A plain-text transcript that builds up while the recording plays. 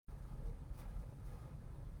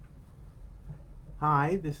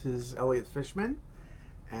Hi, this is Elliot Fishman,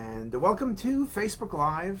 and welcome to Facebook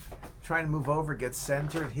Live. Trying to move over, get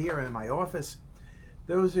centered here in my office.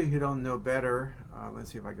 Those of you who don't know better,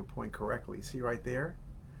 let's see if I can point correctly. See right there?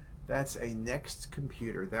 That's a Next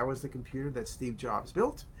computer. That was the computer that Steve Jobs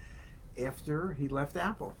built after he left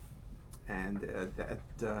Apple. And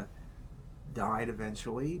that died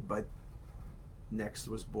eventually, but Next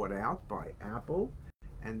was bought out by Apple,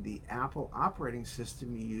 and the Apple operating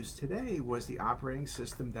system you use today was the operating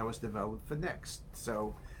system that was developed for Next.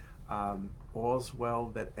 So all's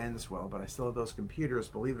well that ends well, but I still have those computers.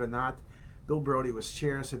 Believe it or not, Bill Brody was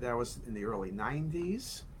chair, so that was in the early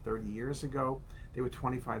 90s, 30 years ago. They were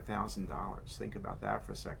 $25,000. Think about that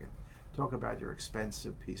for a second. Talk about your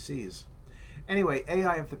expensive PCs. Anyway,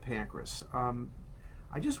 AI of the pancreas.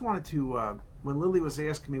 I just wanted to, when Lily was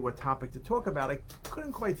asking me what topic to talk about, I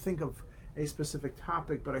couldn't quite think of a specific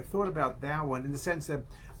topic, but I thought about that one in the sense that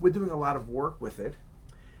we're doing a lot of work with it.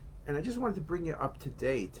 And I just wanted to bring you up to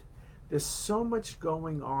date. There's so much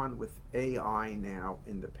going on with AI now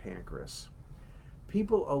in the pancreas.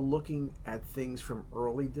 People are looking at things from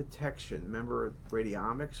early detection. Remember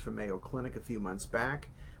radiomics from Mayo Clinic a few months back,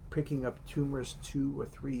 picking up tumors 2 or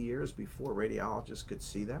 3 years before radiologists could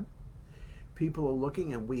see them. People are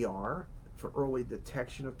looking, and we are, for early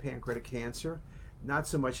detection of pancreatic cancer. Not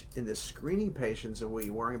so much in the screening patients, and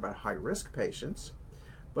we're worrying about high-risk patients,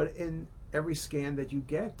 but in every scan that you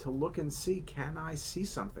get to look and see, can I see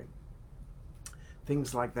something?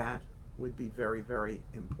 Things like that would be very, very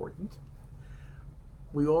important.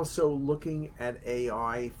 We also looking at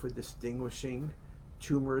AI for distinguishing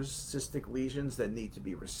tumors, cystic lesions that need to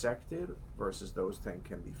be resected versus those that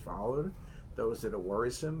can be followed, those that are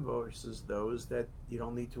worrisome versus those that you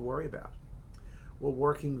don't need to worry about. We're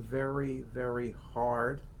working very, very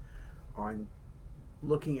hard on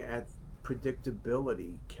looking at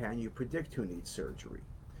predictability. Can you predict who needs surgery?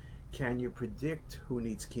 Can you predict who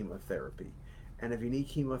needs chemotherapy? And if you need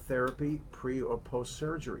chemotherapy, pre or post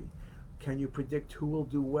surgery, can you predict who will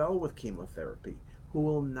do well with chemotherapy, who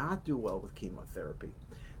will not do well with chemotherapy?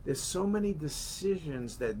 There's so many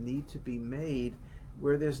decisions that need to be made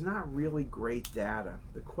where there's not really great data.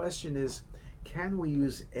 The question is, can we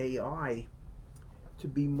use AI to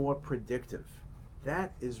be more predictive?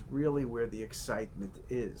 That is really where the excitement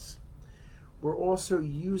is. We're also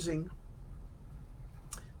using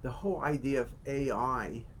the whole idea of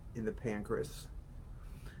AI in the pancreas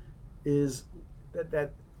is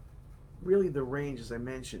that really the range, as I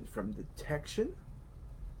mentioned, from detection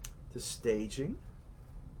to staging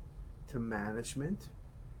to management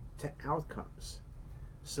to outcomes,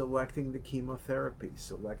 selecting the chemotherapy,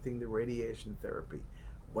 selecting the radiation therapy.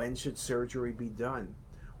 When should surgery be done?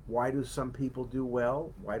 Why do some people do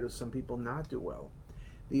well? Why do some people not do well?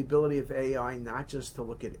 The ability of AI not just to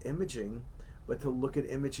look at imaging, but to look at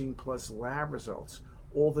imaging plus lab results,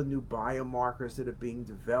 all the new biomarkers that are being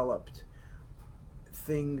developed,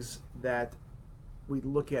 things that we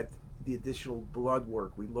look at the additional blood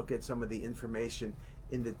work, we look at some of the information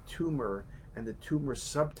in the tumor and the tumor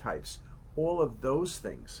subtypes, all of those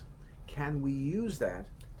things. Can we use that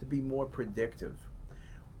to be more predictive?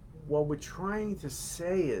 What we're trying to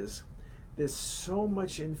say is there's so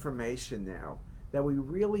much information now that we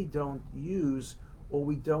really don't use or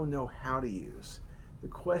we don't know how to use. The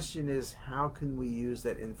question is, how can we use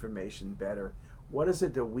that information better? What is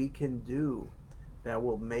it that we can do that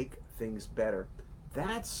will make things better?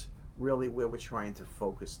 That's really where we're trying to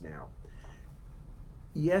focus now.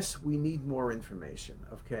 Yes, we need more information,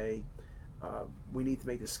 okay? We need to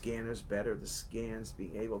make the scanners better, the scans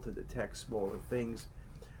being able to detect smaller things.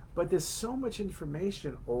 But there's so much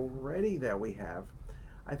information already that we have.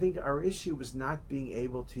 I think our issue is not being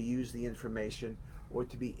able to use the information or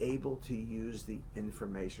to be able to use the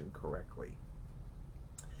information correctly.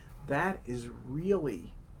 That is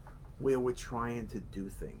really where we're trying to do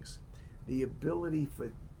things. The ability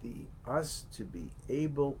for us to be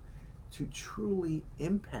able to truly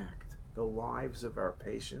impact the lives of our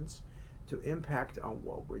patients, to impact on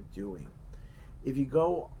what we're doing. If you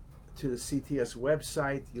go to the CTS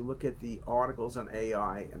website, you look at the articles on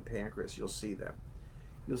AI and pancreas, you'll see them.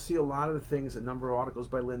 You'll see a lot of the things, a number of articles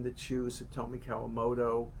by Linda Chu, Satomi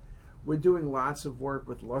Kawamoto. We're doing lots of work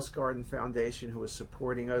with Lustgarten Foundation, who is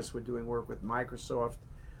supporting us. We're doing work with Microsoft,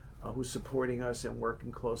 who's supporting us and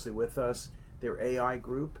working closely with us, their AI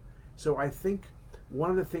group. So I think one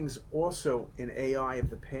of the things also in AI of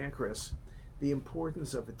the pancreas, the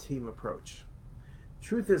importance of a team approach.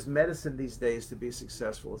 Truth is, medicine these days to be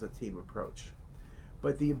successful is a team approach.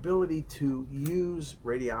 But the ability to use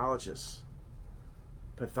radiologists,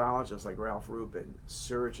 pathologists like Ralph Rubin,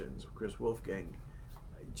 surgeons, Chris Wolfgang,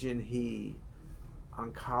 Jin He,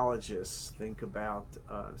 oncologists, think about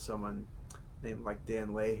someone named like Dan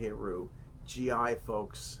Leheru, GI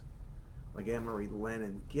folks like Anne-Marie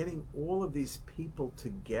Lennon, getting all of these people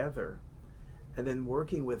together and then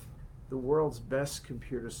working with the world's best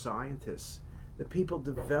computer scientists, the people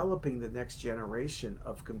developing the next generation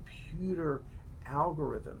of computer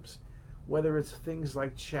algorithms, whether it's things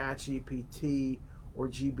like ChatGPT or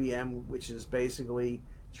GBM, which is basically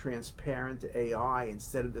transparent AI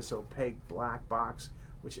instead of this opaque black box,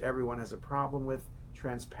 which everyone has a problem with,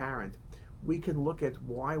 transparent. We can look at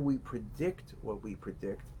why we predict what we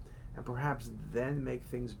predict and perhaps then make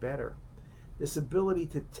things better. This ability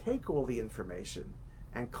to take all the information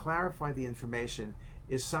and clarify the information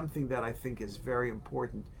is something that I think is very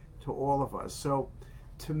important to all of us. So,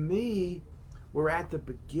 to me, we're at the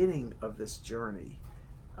beginning of this journey.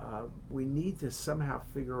 We need to somehow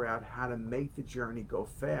figure out how to make the journey go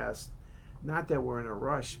fast. Not that we're in a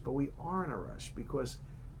rush, but we are in a rush because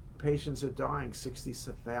patients are dying.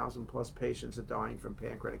 60,000 plus patients are dying from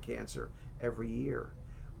pancreatic cancer every year.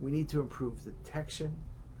 We need to improve detection.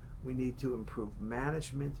 We need to improve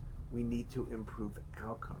management. We need to improve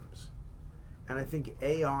outcomes. And I think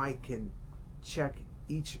AI can check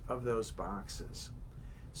each of those boxes.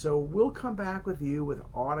 So we'll come back with you with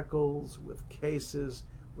articles, with cases,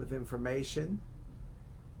 with information.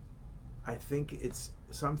 I think it's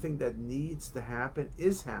something that needs to happen,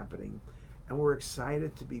 is happening, and we're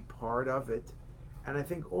excited to be part of it. And I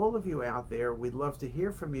think all of you out there, we'd love to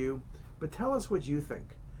hear from you, but tell us what you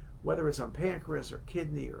think. Whether it's on pancreas or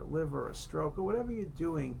kidney or liver or stroke or whatever you're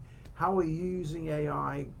doing, how are you using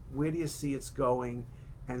AI? Where do you see it's going?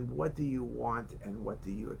 And what do you want and what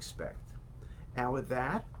do you expect? And with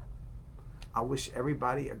that, I wish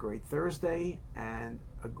everybody a great Thursday and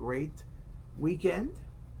a great weekend.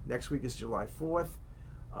 Next week is July 4th.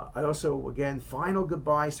 I also, again, final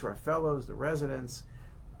goodbyes to our fellows, the residents,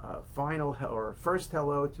 first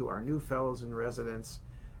hello to our new fellows and residents,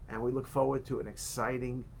 and we look forward to an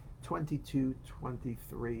exciting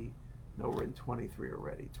 22-23, no, we're in 23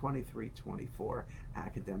 already, 23-24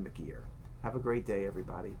 academic year. Have a great day,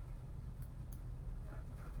 everybody.